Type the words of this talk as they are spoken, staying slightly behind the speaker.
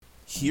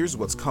Here's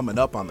what's coming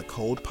up on the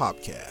Cold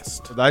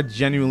Popcast. I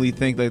genuinely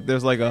think that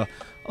there's like a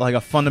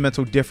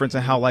fundamental difference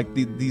in how like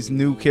these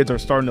new kids are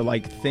starting to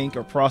like think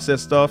or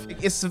process stuff.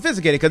 It's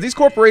sophisticated because these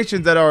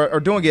corporations that are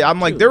doing it,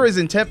 I'm like, there is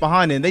intent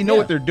behind it. And they know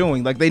what they're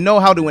doing. Like they know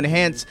how to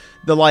enhance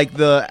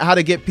how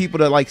to get people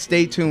to like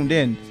stay tuned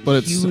in. But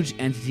it's a huge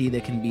entity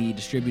that can be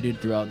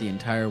distributed throughout the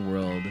entire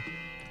world,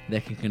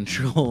 that can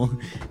control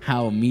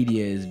how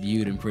media is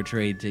viewed and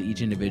portrayed to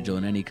each individual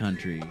in any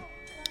country.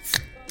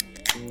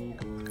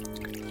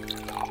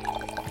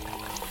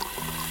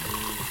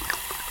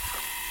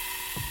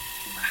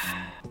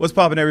 What's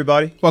poppin',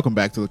 everybody? Welcome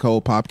back to the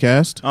Cold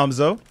Popcast. I'm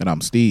Zoe. And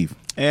I'm Steve.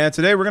 And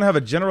today we're going to have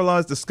a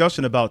generalized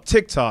discussion about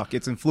TikTok,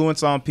 its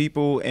influence on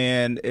people,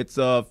 and its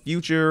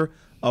future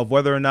of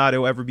whether or not it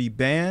will ever be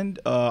banned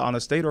on a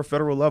state or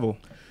federal level.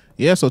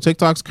 Yeah, so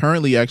TikTok's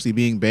currently actually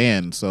being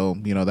banned. So,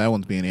 that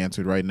one's being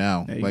answered right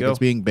now. It's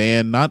being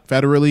banned, not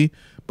federally,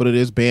 but it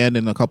is banned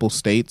in a couple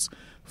states.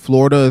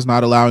 Florida is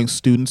not allowing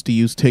students to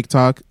use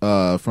TikTok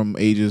from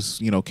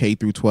ages, K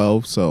through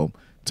 12. So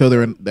till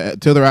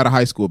they're out of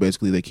high school,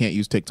 basically, they can't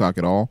use TikTok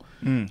at all.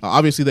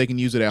 Obviously, they can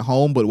use it at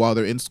home, but while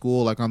they're in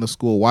school, like on the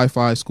school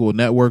Wi-Fi, school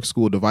network,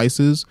 school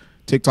devices,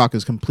 TikTok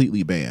is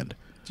completely banned.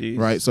 Jeez.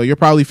 Right, so you're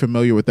probably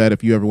familiar with that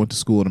if you ever went to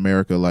school in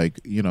America. Like,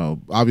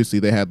 obviously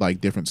they had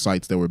like different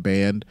sites that were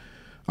banned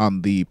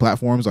on the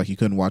platforms. Like you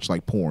couldn't watch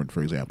like porn,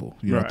 for example,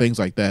 things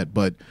like that.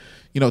 But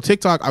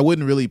TikTok, I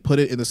wouldn't really put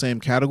it in the same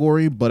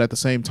category, but at the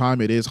same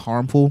time, it is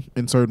harmful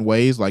in certain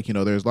ways. Like,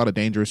 there's a lot of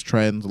dangerous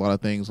trends, a lot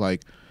of things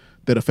like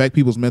that affect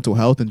people's mental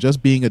health, and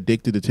just being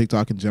addicted to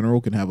TikTok in general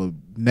can have a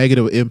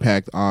negative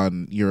impact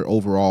on your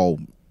overall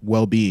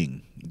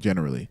well-being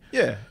generally.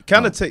 Yeah,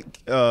 kind of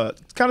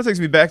takes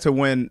me back to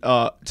when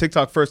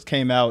TikTok first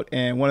came out,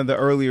 and one of the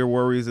earlier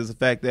worries is the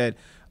fact that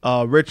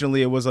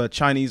originally it was a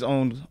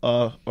Chinese-owned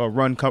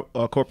run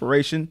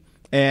corporation.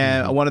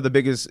 And one of the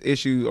biggest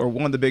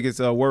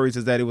worries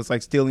is that it was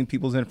like stealing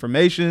people's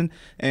information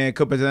and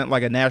could present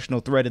like a national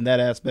threat in that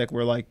aspect,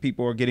 where like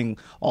people are getting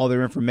all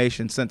their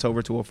information sent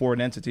over to a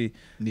foreign entity.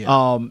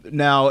 Yeah.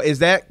 Now, is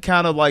that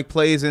kind of like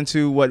plays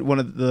into what one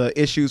of the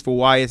issues for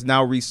why it's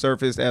now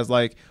resurfaced as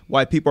like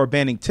why people are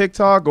banning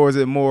TikTok, or is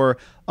it more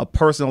a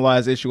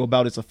personalized issue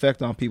about its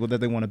effect on people that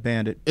they want to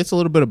ban it? It's a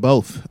little bit of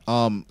both.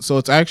 So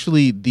it's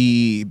actually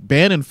the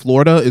ban in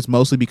Florida is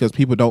mostly because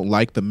people don't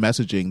like the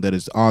messaging that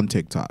is on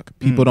TikTok.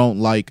 People don't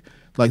like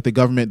the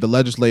government, the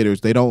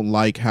legislators, they don't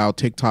like how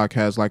TikTok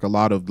has like a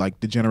lot of like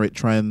degenerate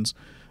trends,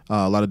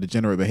 a lot of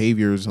degenerate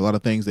behaviors, a lot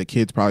of things that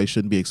kids probably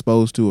shouldn't be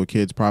exposed to or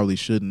kids probably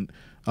shouldn't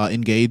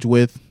engage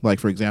with. Like,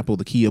 for example,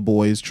 the Kia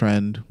Boys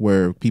trend,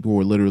 where people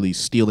were literally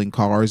stealing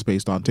cars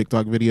based on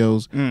TikTok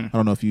videos. I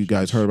don't know if you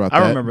guys heard about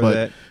that. I remember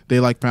that. They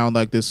like found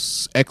like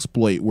this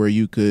exploit where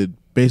you could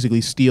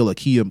basically steal a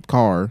Kia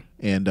car,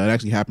 and it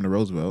actually happened to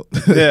Roosevelt.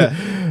 Yeah.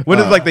 When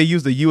it's like they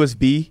used the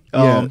USB.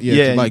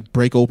 To like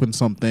break open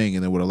something,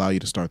 and it would allow you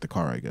to start the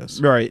car, I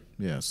guess. Right.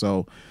 Yeah.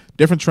 So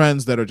different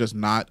trends that are just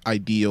not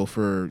ideal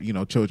for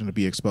children to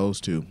be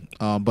exposed to.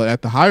 But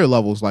at the higher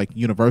levels, like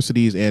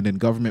universities and in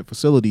government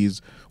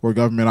facilities or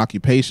government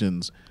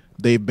occupations,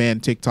 they've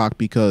banned TikTok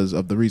because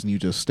of the reason you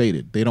just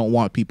stated. They don't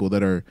want people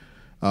that are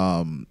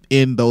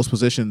in those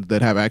positions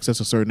that have access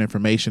to certain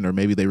information, or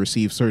maybe they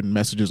receive certain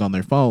messages on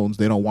their phones.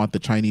 They don't want the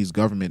Chinese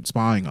government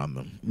spying on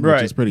them,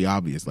 which is pretty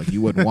obvious. Like,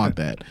 you wouldn't want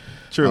that.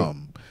 True.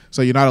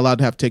 So you're not allowed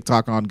to have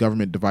TikTok on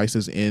government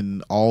devices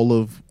in all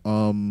of, I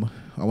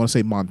want to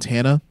say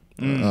Montana.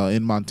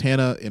 In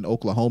Montana, in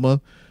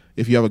Oklahoma,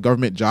 if you have a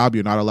government job,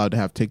 you're not allowed to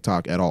have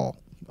TikTok at all.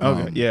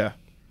 Okay, yeah.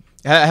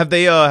 Have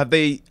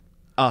they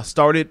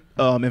started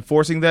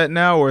enforcing that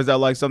now, or is that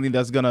like something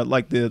that's gonna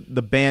like the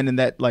ban in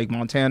that like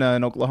Montana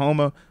and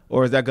Oklahoma,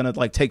 or is that gonna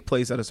like take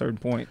place at a certain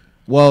point?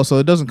 Well, so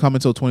it doesn't come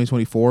until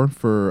 2024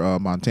 for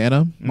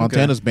Montana.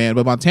 Montana's banned,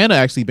 but Montana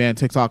actually banned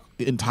TikTok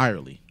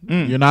entirely.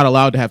 You're not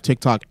allowed to have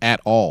TikTok at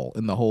all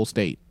in the whole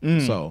state.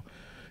 So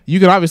you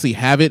could obviously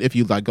have it if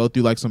you like go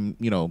through like some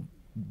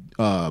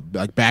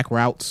like back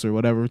routes or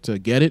whatever to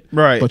get it,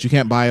 right? But you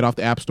can't buy it off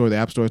the App Store. The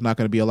App Store is not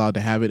going to be allowed to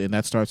have it, and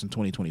that starts in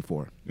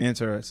 2024.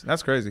 Interesting.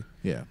 That's crazy.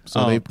 Yeah,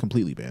 so they've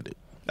completely banned it.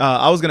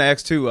 I was going to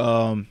ask too.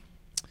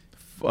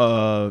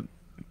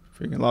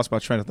 Freaking lost my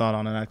train of thought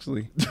on it,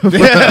 actually.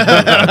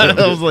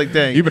 I was like,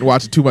 dang. You've been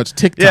watching too much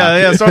TikTok.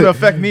 Yeah, it's starting to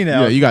affect me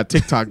now. Yeah, you got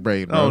TikTok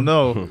brain, bro. Oh,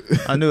 no.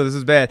 I knew this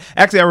is bad.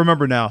 Actually, I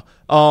remember now.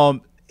 I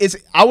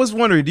was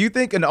wondering, do you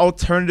think an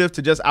alternative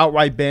to just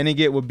outright banning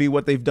it would be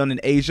what they've done in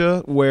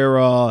Asia,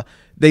 where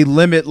they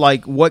limit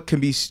like what can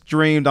be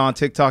streamed on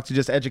TikTok to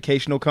just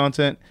educational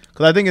content?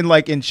 Because I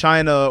think in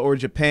China or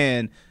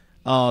Japan,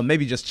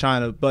 maybe just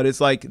China, but it's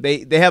like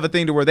they have a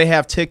thing to where they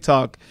have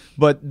TikTok,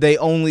 but they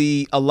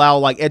only allow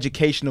like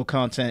educational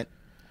content.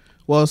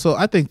 Well, so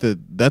I think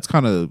that's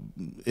kind of,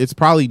 it's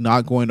probably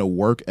not going to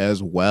work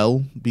as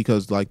well,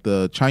 because like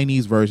the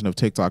Chinese version of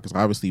TikTok is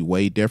obviously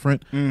way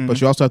different,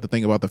 but you also have to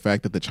think about the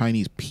fact that the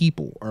Chinese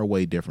people are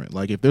way different.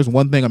 Like, if there's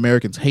one thing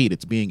Americans hate,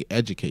 it's being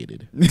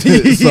educated.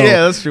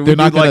 Yeah, that's true. They're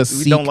not going to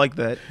we don't like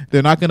that.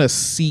 They're not going to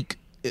seek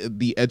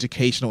the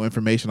educational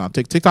information on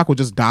TikTok would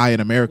just die in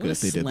America if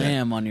they did that.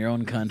 Slam on your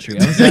own country.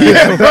 I was,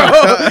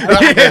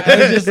 I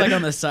was just like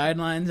on the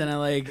sidelines, and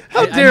I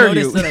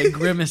noticed that I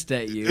grimaced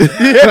at you.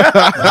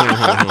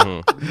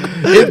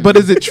 But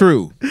is it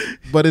true?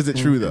 But is it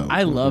true though?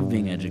 I love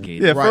being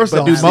educated. Yeah, Right, first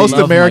but off, do I most love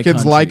my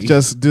Americans like country.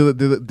 just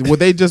would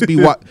they just be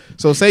what?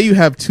 So say you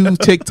have two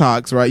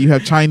TikToks, right? You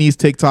have Chinese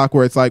TikTok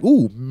where it's like,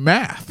 ooh,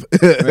 math.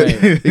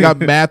 Right. You got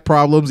math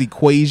problems,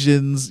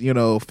 equations,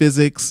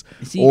 physics,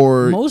 See,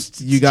 or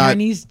most you got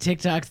Chinese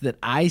TikToks that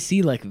I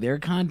see, like their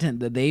content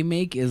that they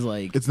make is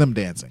like. it's them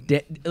dancing.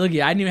 Look, I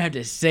didn't even have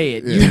to say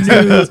it.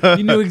 Yeah.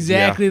 You knew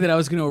exactly that I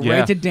was going to Yeah,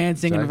 right to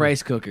dancing and exactly.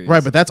 rice cookers.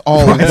 Right, but that's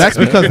all. That's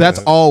because that's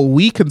all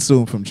we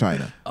consume from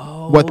China.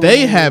 What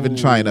they have in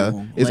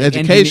China is Like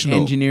educational.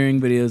 engineering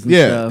videos and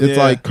Yeah, stuff. it's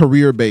Yeah. like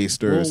career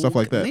based or Well, stuff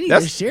like that. They need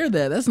That's- to share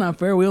that. That's not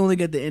fair. We only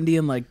get the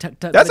Indian like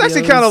tuk-tuk That's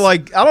actually videos. kind of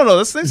like, I don't know.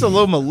 This thing's a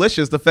little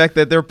malicious. The fact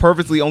that they're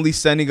purposely only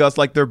sending us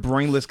like their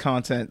brainless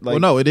content. Like, Well,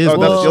 no, it is That's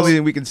the malicious. only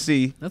thing we can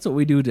see. That's what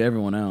we do to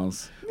everyone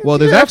else. Well,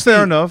 there's Yeah, actually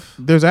fair enough.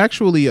 There's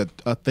actually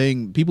a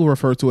thing people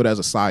refer to it as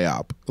a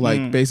psyop.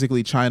 Like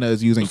basically, China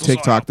is using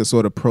TikTok to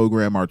sort of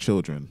program our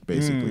children.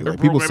 Basically,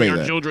 like people say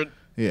that. Children.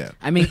 Yeah.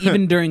 I mean,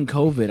 even during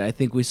COVID, I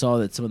think we saw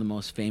that some of the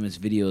most famous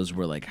videos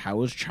were like,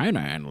 "How is China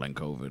handling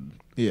COVID?"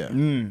 Yeah.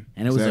 And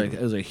it was Exactly. like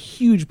it was a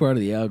huge part of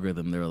the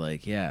algorithm. They were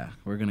like, "Yeah,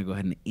 we're gonna go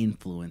ahead and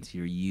influence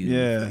your youth."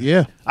 Yeah.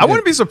 Yeah. I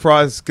wouldn't be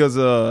surprised because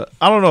I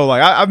don't know.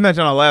 Like I've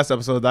mentioned on the last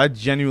episode, that I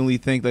genuinely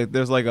think that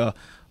there's like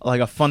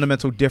a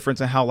fundamental difference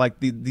in how like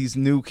these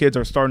new kids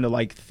are starting to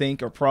like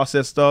think or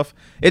process stuff.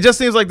 It just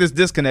seems like this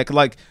disconnect.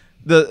 Like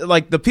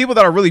the people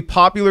that are really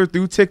popular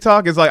through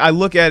TikTok is like, I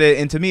look at it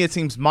and to me it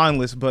seems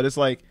mindless, but it's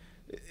like,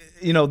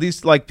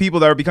 these like people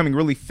that are becoming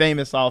really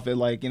famous off it,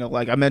 like,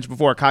 like I mentioned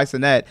before, Kai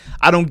Cenat.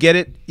 I don't get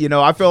it.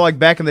 I feel like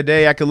back in the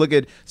day I could look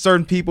at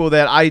certain people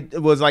that I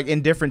was like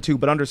indifferent to,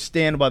 but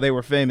understand why they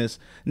were famous.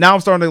 Now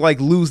I'm starting to like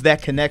lose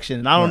that connection.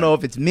 And I don't know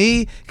if it's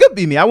me. It could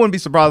be me. I wouldn't be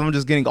surprised if I'm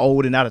just getting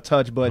old and out of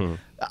touch, but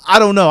I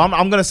don't know. I'm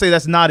going to say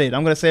that's not it.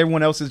 I'm going to say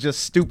everyone else is just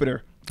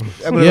stupider.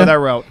 I'm going to go that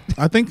route.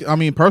 I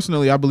mean,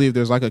 personally, I believe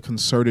there's like a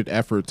concerted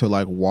effort to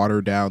like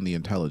water down the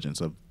intelligence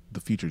of the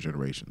future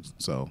generations.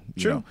 So,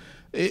 True.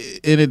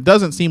 And it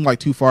doesn't seem like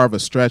too far of a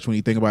stretch when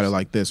you think about it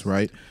like this,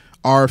 right?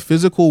 Are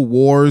physical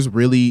wars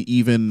really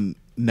even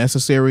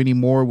necessary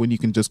anymore when you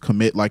can just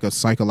commit like a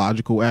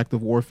psychological act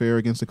of warfare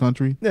against a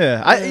country?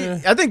 Yeah.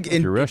 I think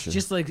You're Russian.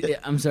 Just like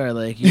I'm sorry,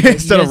 like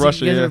Instead of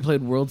Russia, you guys yeah. ever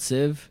played World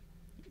Civ?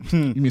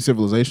 You mean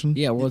Civilization?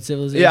 Yeah, World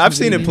Civilization. yeah, I've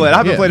seen it played. I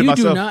haven't Yeah. played it You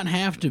myself. do not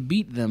have to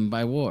beat them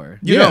by war.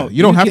 You yeah, don't.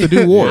 you don't have to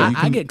do war. You I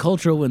can- get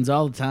cultural wins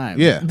all the time.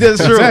 yeah,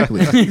 That's true.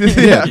 exactly.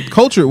 Yeah,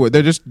 culture war.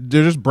 They're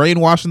just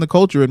brainwashing the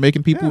culture and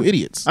making people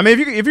idiots. I mean,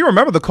 if you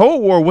remember, the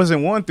Cold War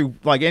wasn't won through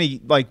like any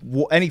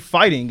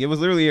fighting. It was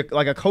literally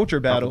a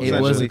culture battle. It was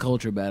a essentially.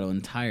 culture battle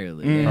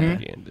entirely. Mm-hmm. Yeah.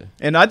 Propaganda.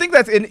 And I think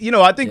that's,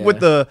 I think with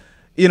the,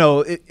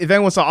 if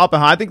anyone saw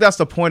Oppenheimer, I think that's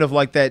the point of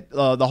like that,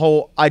 the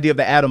whole idea of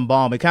the atom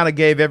bomb. It kind of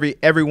gave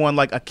everyone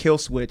like a kill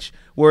switch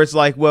where it's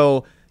like,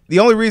 well, the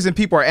only reason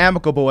people are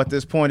amicable at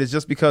this point is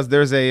just because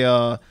there's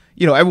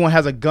everyone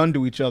has a gun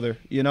to each other,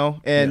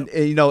 and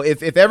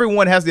if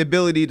everyone has the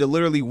ability to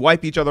literally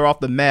wipe each other off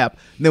the map,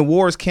 then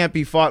wars can't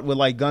be fought with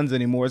like guns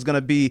anymore. It's going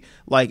to be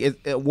like,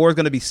 war is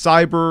going to be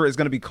cyber, it's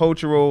going to be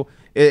cultural.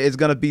 It's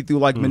going to be through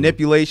like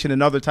manipulation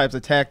and other types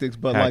of tactics.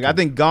 But like, I Hacking.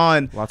 think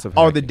gone Lots of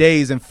are the hacking.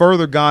 days, and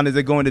further gone is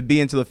it going to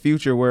be into the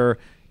future where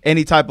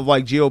any type of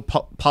like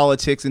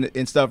geopolitics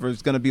and stuff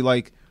is going to be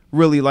like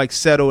really like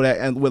settled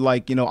and with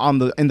like, in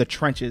the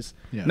trenches.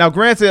 Yeah. Now,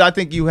 granted, I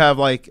think you have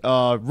like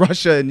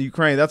Russia and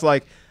Ukraine. That's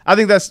like, I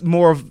think that's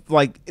more of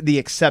like the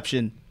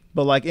exception.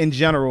 But like in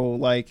general,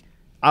 like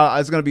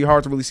it's going to be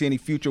hard to really see any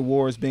future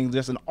wars being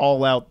just an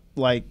all out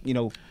like,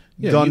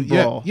 gun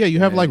brawl. You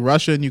have like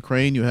Russia and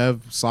Ukraine. You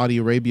have Saudi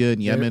Arabia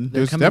and Yemen. They're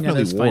There's coming at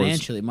definitely us wars.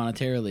 financially,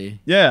 monetarily.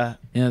 Yeah.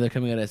 They're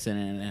coming at us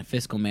in a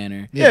fiscal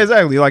manner. Yeah,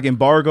 exactly. Like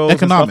embargoes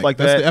Economic. and stuff like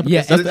That's that. the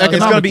Yeah, that's the it's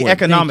going to be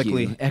economic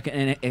word. economically. Thank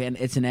you. And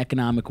it's an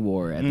economic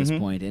war at this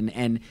point.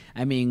 And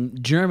I mean,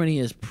 Germany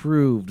has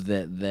proved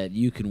that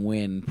you can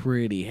win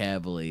pretty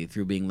heavily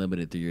through being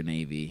limited through your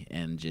navy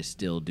and just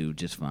still do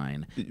just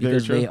fine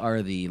because true. they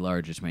are the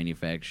largest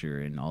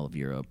manufacturer in all of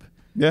Europe.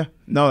 Yeah.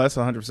 No, that's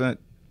 100%.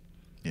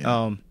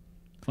 Yeah.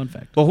 Fun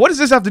fact. But what does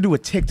this have to do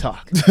with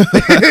TikTok?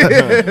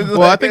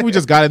 Well, I think we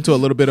just got into a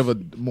little bit of a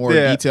more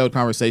Yeah. detailed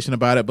conversation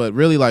about it, but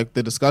really like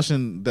the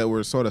discussion that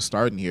we're sort of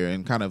starting here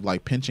and kind of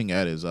like pinching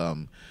at is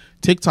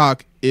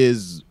TikTok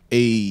is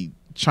a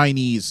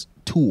Chinese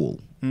tool,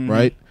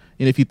 right?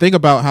 And if you think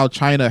about how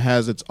China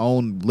has its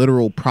own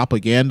literal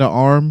propaganda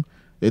arm,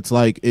 it's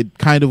like it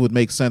kind of would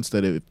make sense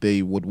that if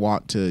they would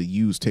want to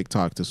use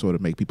TikTok to sort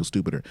of make people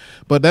stupider.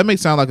 But that may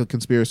sound like a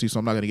conspiracy, so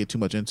I'm not going to get too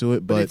much into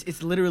it. But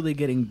it's literally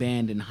getting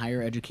banned in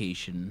higher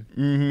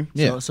education.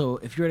 yeah, So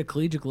if you're at a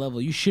collegiate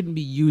level, you shouldn't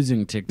be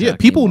using TikTok. yeah,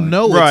 people anymore.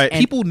 know Right. it.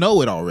 People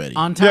know it already.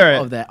 On top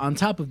Yeah.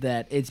 of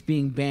that, it's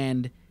being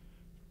banned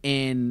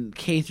in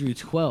K through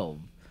 12.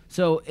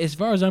 So as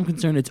far as I'm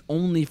concerned, it's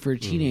only for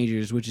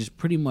teenagers, which is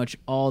pretty much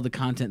all the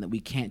content that we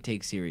can't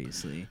take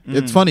seriously.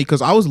 It's funny because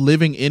I was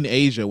living in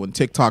Asia when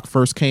TikTok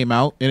first came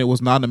out, and it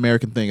was not an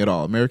American thing at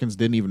all. Americans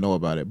didn't even know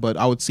about it. But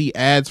I would see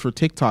ads for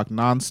TikTok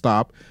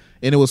nonstop,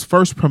 and it was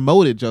first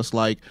promoted just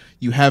like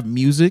you have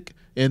music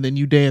and then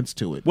you dance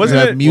to it. Wasn't you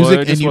have it- music well, it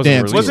and just you wasn't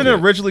dance released to Wasn't it? it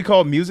originally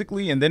called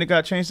Musical.ly and then it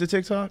got changed to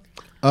TikTok?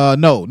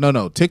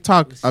 No.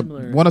 TikTok. I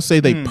Similar. want to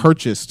say they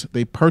purchased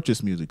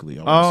Musical.ly.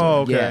 I wanna say.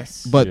 Oh, okay.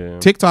 Yes. But Yeah.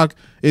 TikTok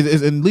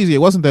is and Lizzie, it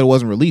wasn't that it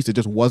wasn't released; it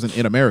just wasn't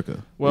in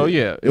America. Well,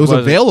 yeah, it was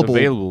wasn't available.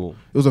 Available.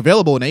 It was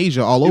available in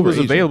Asia, all It over. was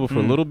Asia. available for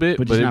a little bit,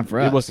 But but just it, not for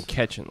it us. wasn't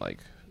catching. Like,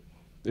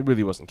 it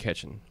really wasn't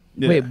catching.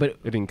 Yeah. Wait, but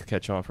It didn't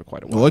catch on for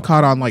quite a while. Well, it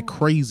caught on like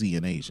crazy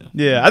in Asia.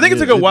 Yeah, I think it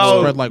took a it while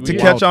spread like to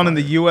catch on in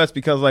the wildfire. U.S.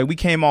 because like we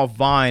came off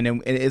Vine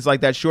and it's like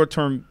that short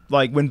term.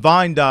 Like when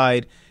Vine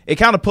died, it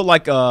kind of put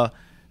like a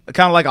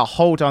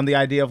halt on the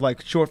idea of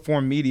like short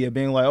form media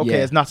being like, okay,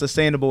 Yeah. it's not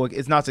sustainable,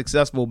 it's not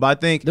successful. But I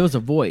think there was a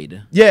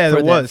void. Yeah, for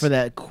there that, was. for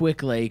that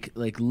quick like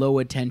low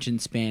attention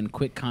span,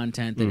 quick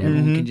content that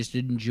everyone can just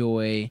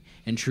enjoy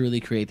and truly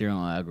create their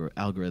own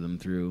algorithm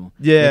through.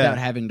 Yeah. without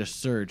having to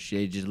search,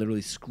 they just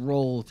literally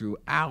scroll through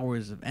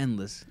hours of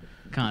endless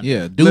content.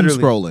 Yeah, doom Literally.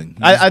 scrolling.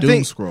 You I just doom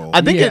think scroll.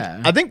 I think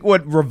Yeah. I think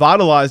what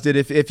revitalized it,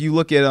 if you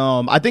look at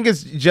I think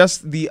it's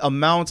just the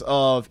amount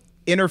of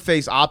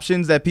interface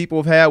options that people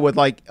have had with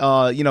like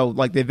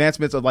like the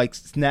advancements of like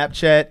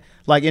Snapchat,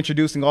 like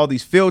introducing all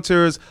these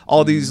filters,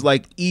 all these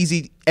like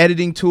easy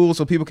editing tools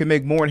so people can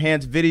make more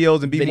enhanced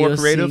videos and be Video more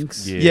creative.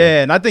 syncs.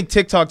 Yeah. And I think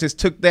TikTok just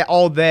took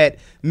all that,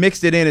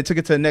 mixed it in and took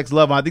it to the next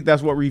level. I think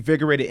that's what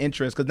revigorated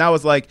interest because now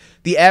it's like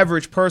the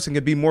average person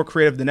could be more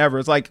creative than ever.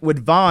 It's like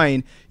with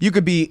Vine, you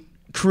could be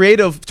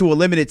creative to a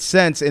limited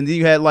sense and then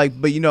you had like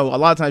but a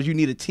lot of times you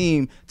need a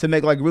team to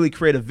make like really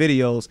creative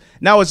videos.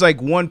 Now it's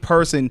like one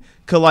person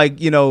could like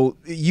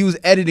use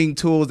editing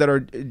tools that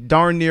are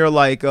darn near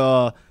like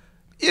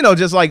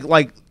just like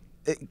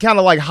kind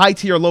of like high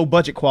tier low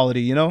budget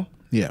quality,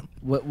 yeah,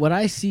 What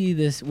I see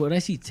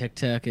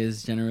TikTok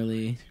as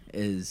generally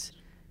is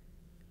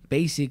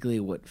basically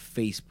what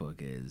Facebook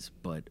is,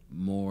 but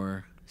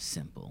more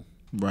simple.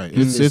 right.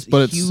 It's It's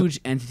but it's huge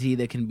entity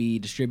that can be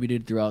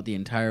distributed throughout the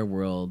entire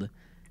world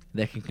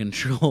that can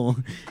control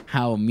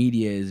how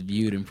media is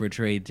viewed and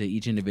portrayed to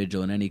each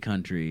individual in any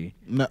country.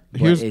 no,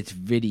 But here's it's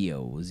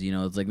videos,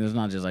 it's like there's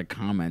not just like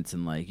comments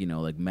and like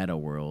like Meta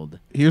World.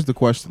 here's the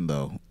question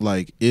though.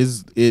 Like,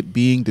 is it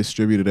being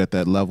distributed at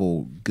that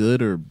level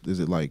good or is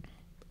it like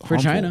For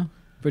harmful? China.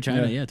 For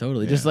China, yeah,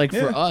 totally. Just like for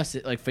Yeah. us,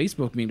 like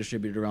Facebook being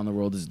distributed around the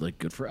world is like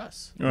good for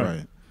us.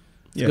 Right.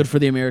 It's good for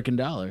the American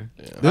dollar.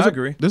 There's I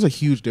agree. There's a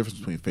huge difference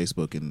between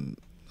Facebook and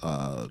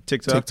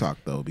TikTok.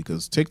 though,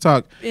 because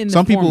TikTok. In the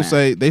Some people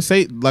format.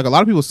 say like a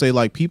lot of people say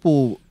like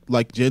people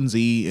like Gen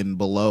Z and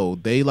below,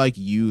 they like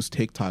use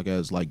TikTok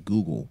as like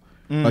Google.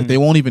 Like they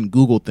won't even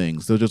Google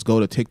things; they'll just go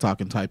to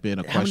TikTok and type in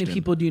a How question. many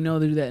people do you know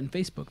that do that in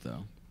Facebook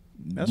though?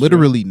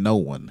 Literally no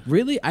one.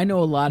 Really? I know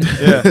a lot of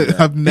people. that do that.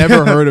 I've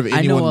never heard of I know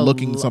anyone a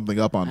looking lo- something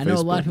up on I Facebook. know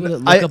a lot of people that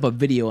look I- up a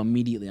video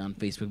immediately on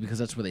Facebook because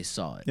that's where they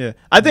saw it. Yeah,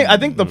 I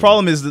think the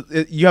problem is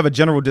that you have a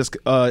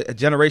a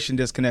generation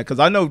disconnect because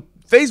I know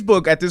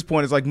Facebook at this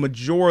point is like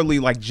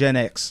majorly like Gen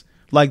X.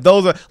 Like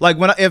those are like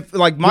if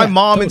my Yeah,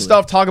 mom and totally.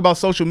 stuff talk about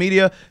social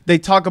media, they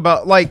talk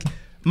about like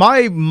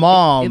my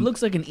mom. It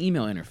looks like an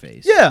email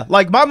interface. Yeah,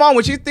 like my mom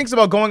when she thinks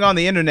about going on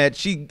the internet,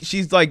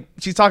 she's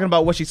talking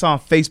about what she saw on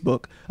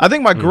Facebook. I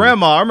think my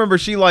grandma, I remember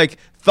she like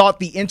thought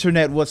the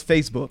internet was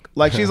Facebook.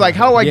 Like she's like,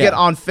 how do I Yeah. get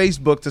on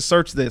Facebook to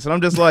search this? And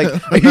I'm just like,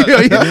 like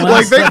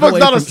step Facebook's away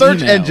not a from search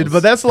emails. engine,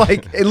 but that's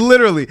like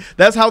literally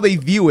that's how they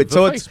view it.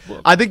 So it's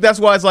Facebook. I think that's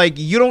why it's like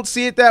you don't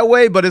see it that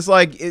way, but it's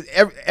like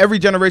every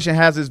generation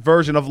has this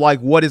version of like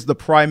what is the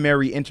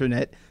primary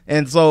internet,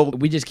 and so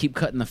We just keep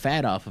cutting the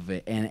fat off of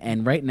it,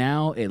 and right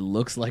now it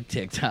looks like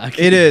TikTok.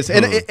 it is.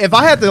 And if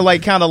I had to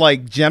like kind of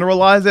like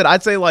generalize it,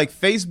 I'd say like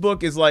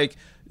Facebook is like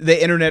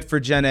the internet for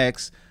Gen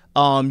X.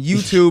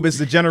 YouTube is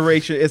the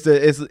generation. It's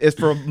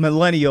for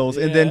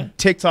millennials, and then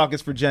TikTok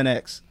is for Gen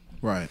X.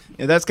 Right.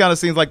 And that's kind of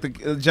seems like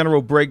the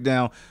general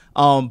breakdown.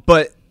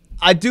 But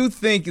I do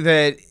think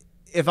that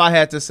if I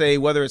had to say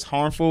whether it's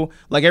harmful,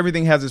 like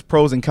everything has its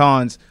pros and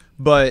cons,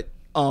 but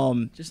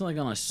just like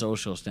on a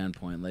social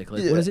standpoint, like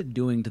Yeah. what is it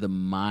doing to the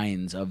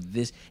minds of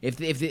this?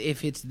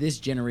 If it's this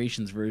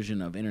generation's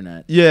version of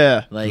internet,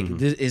 yeah. like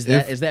is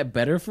that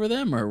better for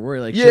them or we're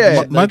like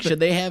Yeah. should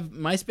they have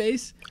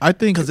MySpace? I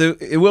think Because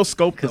it will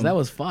scope Because them. that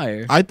was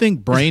fire. I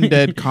think brain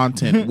dead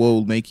content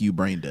will make you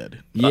brain dead.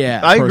 Yeah.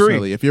 I agree.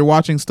 Personally, if you're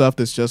watching stuff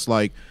that's just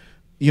like,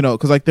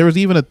 because like there's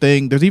even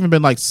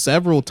been like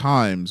several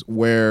times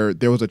where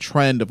there was a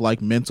trend of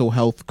like mental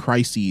health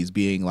crises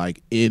being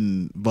like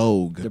in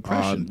vogue on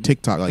Depression.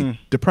 TikTok, like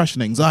depression,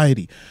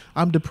 anxiety.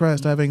 I'm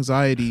depressed, I have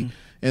anxiety,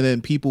 and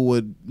then people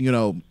would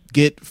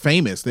get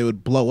famous. They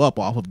would blow up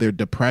off of their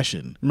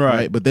depression,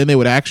 Right. But then they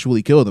would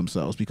actually kill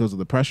themselves because of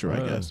the pressure,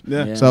 I guess.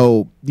 Yeah. Yeah.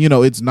 So,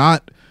 it's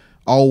not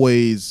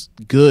always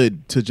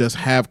good to just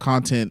have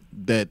content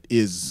that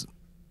is,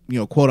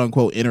 quote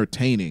unquote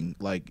entertaining.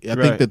 Like I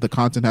think that the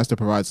content has to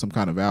provide some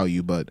kind of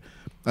value, but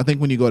I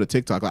think when you go to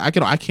TikTok, like, I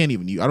don't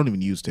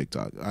even use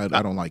TikTok. I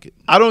don't like it.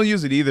 I don't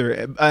use it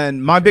either.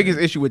 And my biggest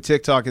issue with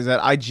TikTok is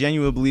that I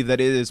genuinely believe that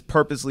it is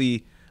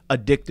purposely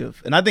addictive.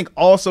 And I think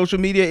all social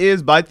media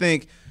is, but I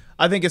think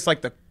it's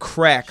like the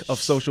crack of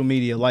social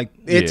media. Like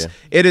it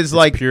is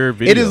like pure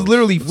it is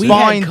literally We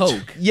fine. had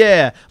Coke.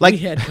 Yeah, like We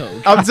had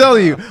Coke. I'm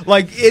telling you,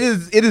 like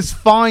it is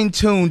fine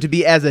tuned to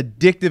be as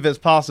addictive as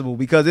possible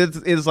because it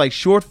is like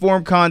short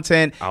form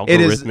content.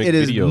 It is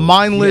videos.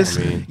 mindless.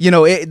 Yeah, I mean. You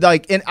know, it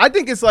like, and I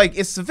think it's like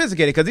it's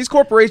sophisticated because these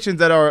corporations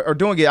that are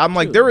doing it, I'm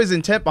like, there is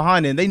intent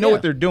behind it. And they know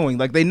what they're doing.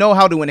 Like they know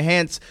how to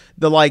enhance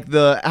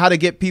the how to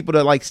get people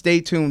to like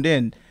stay tuned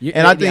in.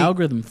 And I the think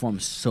algorithm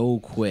forms so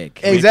quick.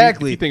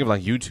 Exactly. If you think of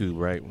like YouTube,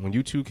 right? When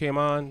YouTube came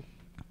on,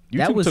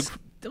 That was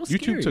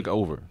YouTube scary. took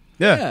over.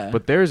 Yeah.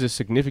 But theirs is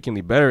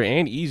significantly better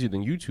and easier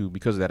than YouTube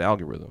because of that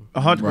algorithm.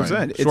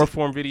 100%. Short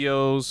form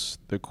videos,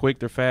 they're quick,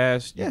 they're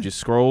fast. Yeah. You just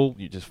scroll,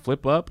 you just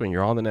flip up, and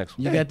you're on the next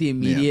one. You got the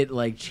immediate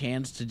like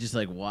chance to just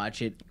like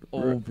watch it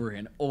over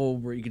and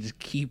over. You can just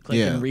keep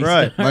clicking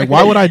restart. Right. Like,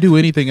 why would I do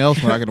anything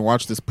else when I can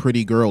watch this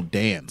pretty girl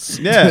dance?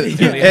 Yeah. And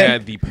they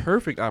had the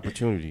perfect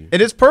opportunity.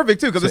 It is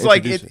perfect too because To it's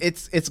like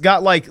introduce it's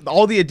got like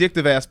all the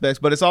addictive aspects,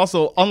 but it's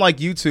also unlike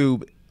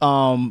YouTube,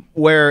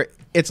 where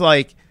it's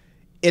like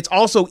it's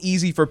also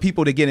easy for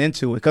people to get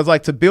into it because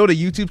like to build a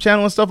YouTube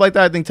channel and stuff like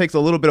that, I think takes a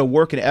little bit of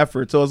work and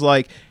effort. So it's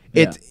like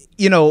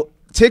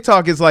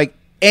TikTok is like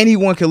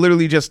anyone can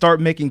literally just start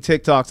making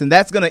TikToks, and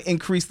that's going to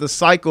increase the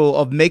cycle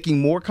of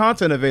making more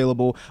content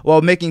available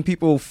while making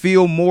people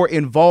feel more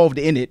involved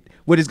in it,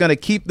 which is going to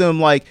keep them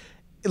like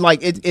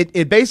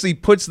it basically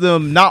puts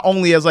them not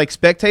only as like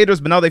spectators,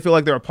 but now they feel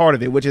like they're a part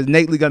of it, which is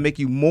innately going to make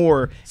you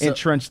more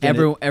entrenched in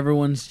it.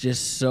 Everyone's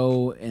just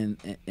so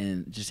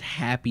and just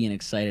happy and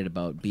excited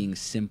about being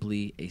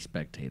simply a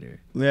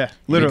spectator. Yeah,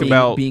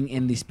 literally. Being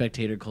in the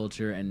spectator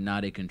culture and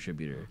not a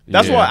contributor.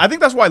 That's why I think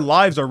that's why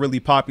lives are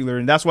really popular,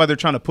 and that's why they're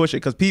trying to push it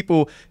because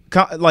people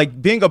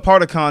like being a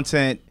part of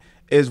content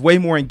is way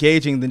more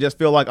engaging than just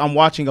feel like I'm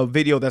watching a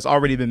video that's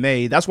already been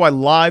made. That's why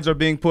lives are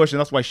being pushed, and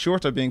that's why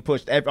shorts are being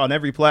pushed on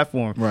every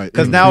platform. Right.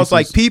 Because now it's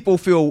like people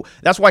feel.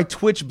 That's why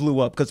Twitch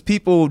blew up because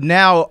people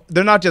now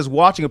they're not just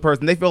watching a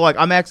person; they feel like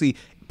I'm actually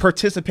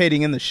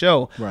participating in the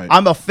show. Right.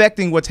 I'm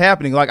affecting what's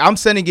happening. Like I'm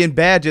sending in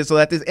badges so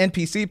that this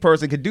NPC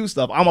person could do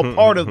stuff. I'm a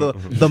part of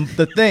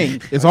the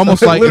thing. It's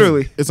almost like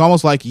literally. It's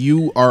almost like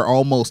you are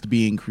almost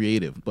being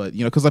creative, but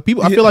because like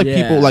people, I feel like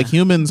people, like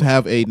humans,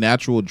 have a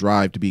natural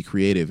drive to be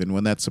creative, and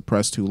when that's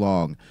suppressed too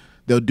long,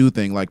 they'll do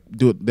things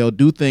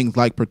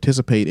like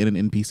participate in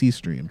an NPC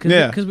stream.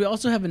 Because we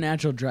also have a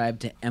natural drive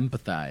to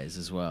empathize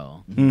as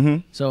well. Mm-hmm.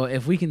 So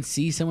if we can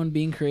see someone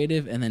being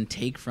creative and then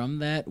take from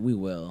that, we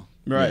will.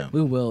 Right. Yeah.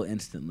 We will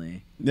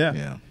instantly.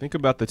 Yeah. Think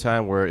about the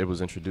time where it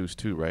was introduced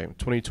too, right?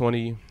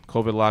 2020,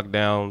 COVID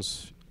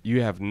lockdowns.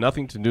 You have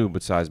nothing to do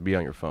besides be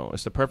on your phone.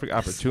 It's the perfect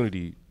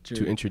opportunity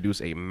to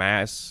introduce a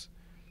mass,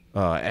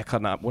 like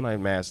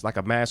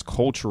a mass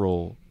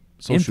cultural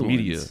social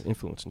media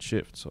influence and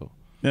shift. So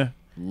Yeah.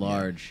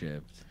 Large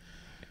shift.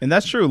 And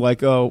that's true. Like,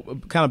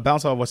 kind of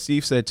bounce off what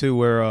Steve said too,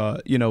 where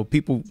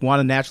people want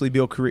to naturally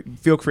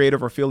feel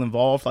creative or feel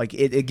involved. Like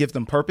it gives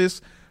them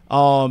purpose.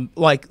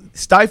 Like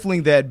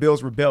stifling that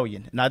builds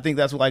rebellion, and I think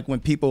that's like when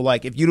people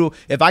like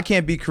if I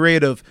can't be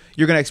creative,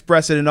 you're gonna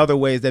express it in other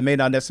ways that may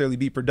not necessarily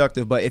be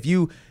productive. But if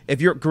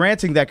you're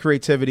granting that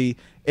creativity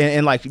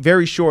in like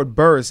very short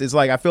bursts, it's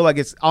like I feel like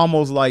it's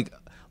almost like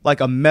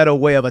a meta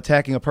way of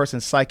attacking a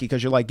person's psyche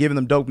because you're like giving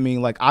them dopamine,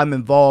 like I'm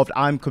involved,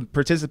 I'm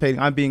participating,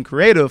 I'm being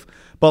creative,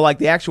 but like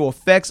the actual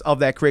effects of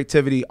that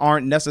creativity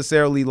aren't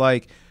necessarily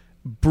like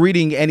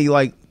breeding any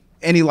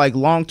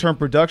long-term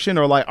production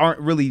or like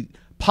aren't really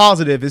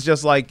positive. It's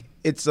just like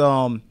it's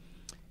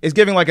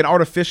giving like an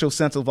artificial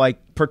sense of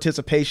like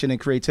participation and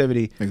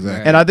creativity.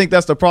 Exactly. And I think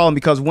that's the problem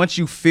because once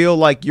you feel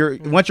like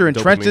once you're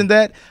entrenched in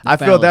that, I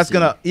feel that's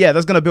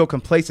gonna build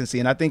complacency.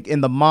 And I think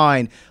in the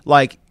mind,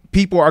 like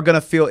people are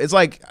gonna feel it's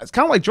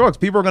kind of like drugs.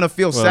 People are gonna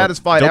feel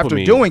satisfied after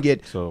doing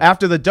it,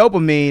 after the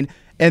dopamine.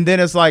 And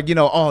then it's like,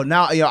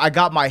 now, I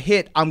got my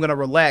hit, I'm going to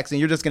relax. And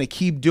you're just going to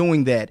keep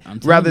doing that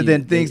rather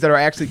than things that are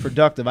actually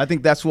productive. I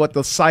think that's what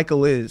the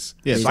cycle is.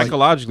 Yeah,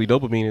 psychologically,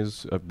 dopamine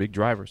is a big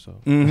driver. So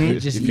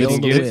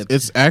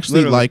it's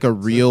actually like a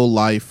real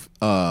life,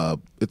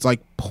 it's like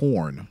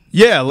porn.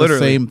 Yeah, literally.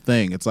 The same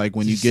thing. It's like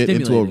when you get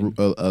into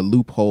a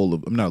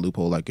loophole not a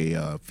loophole, like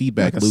a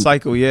feedback loop. A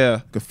cycle, yeah.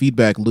 Like a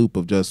feedback loop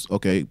of just,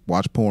 okay,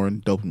 watch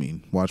porn,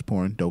 dopamine. Watch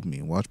porn,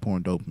 dopamine. Watch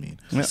porn, dopamine.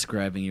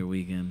 Describing your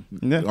weekend.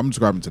 Yeah. I'm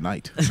describing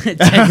tonight. Yeah.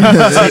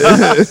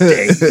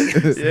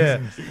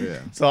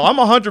 So I'm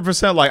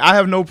 100% like, I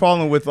have no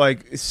problem with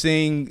like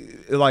seeing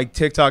like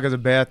TikTok as a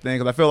bad thing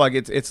because I feel like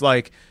it's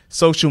like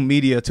social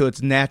media to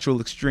its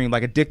natural extreme,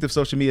 like addictive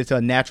social media to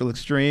a natural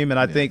extreme. And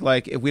I think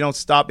like if we don't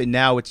stop it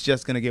now, it's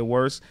just going to get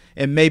worse.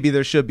 And maybe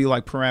there should be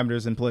like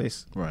parameters in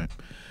place. Right.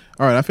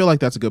 All right. I feel like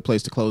that's a good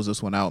place to close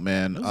this one out,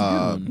 man.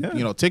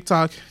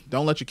 TikTok,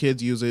 don't let your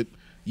kids use it.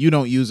 You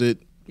don't use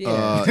it.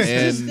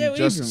 and Stay away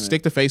just from it.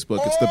 stick to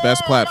Facebook. It's the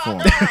best platform.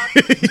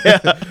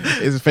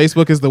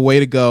 Facebook is the way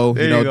to go.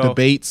 There you go.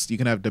 Debates. You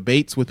can have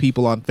debates with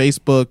people on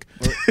Facebook.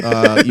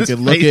 You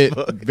can look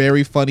at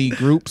very funny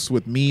groups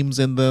with memes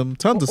in them.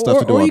 Tons of stuff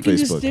to do or on you can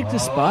just Facebook. stick to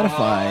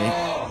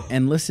Spotify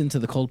and listen to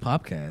the Cold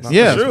Popcast.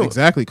 Yeah, True.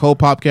 exactly. Cold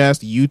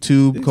Podcast,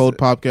 YouTube, Cold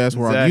Podcast.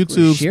 We're on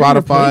Exactly. YouTube, Share your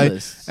Spotify,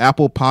 playlists.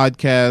 Apple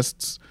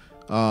Podcasts,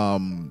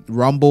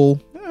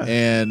 Rumble,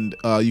 and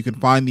you can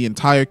find the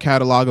entire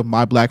catalog of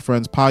My Black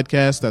Friends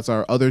podcast. That's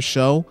our other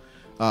show.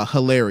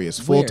 Hilarious,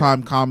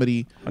 full-time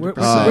comedy. Where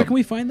can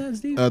we find that,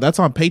 Steve? That's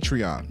on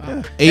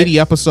Patreon. 80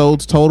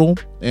 episodes total,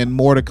 and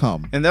more to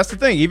come. And that's the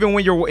thing. Even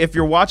when if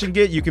you're watching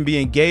it, you can be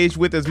engaged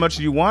with as much as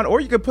you want, or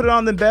you can put it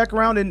on the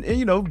background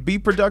and be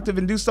productive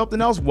and do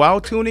something else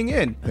while tuning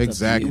in.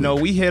 Exactly.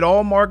 We hit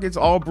all markets,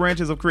 all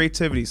branches of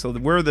creativity. So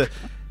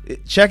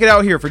check it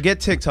out here. Forget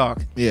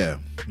TikTok. Yeah,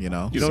 You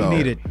don't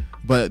need it.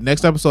 But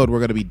next episode we're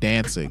gonna be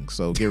dancing,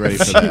 so get ready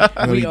for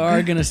that. We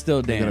are gonna still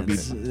We're gonna be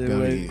dance.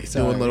 doing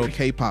Sorry. little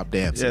K-pop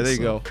dances. Yeah, there you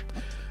go.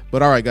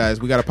 But all right, guys,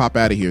 we got to pop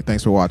out of here.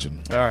 Thanks for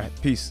watching. All right.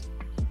 Peace.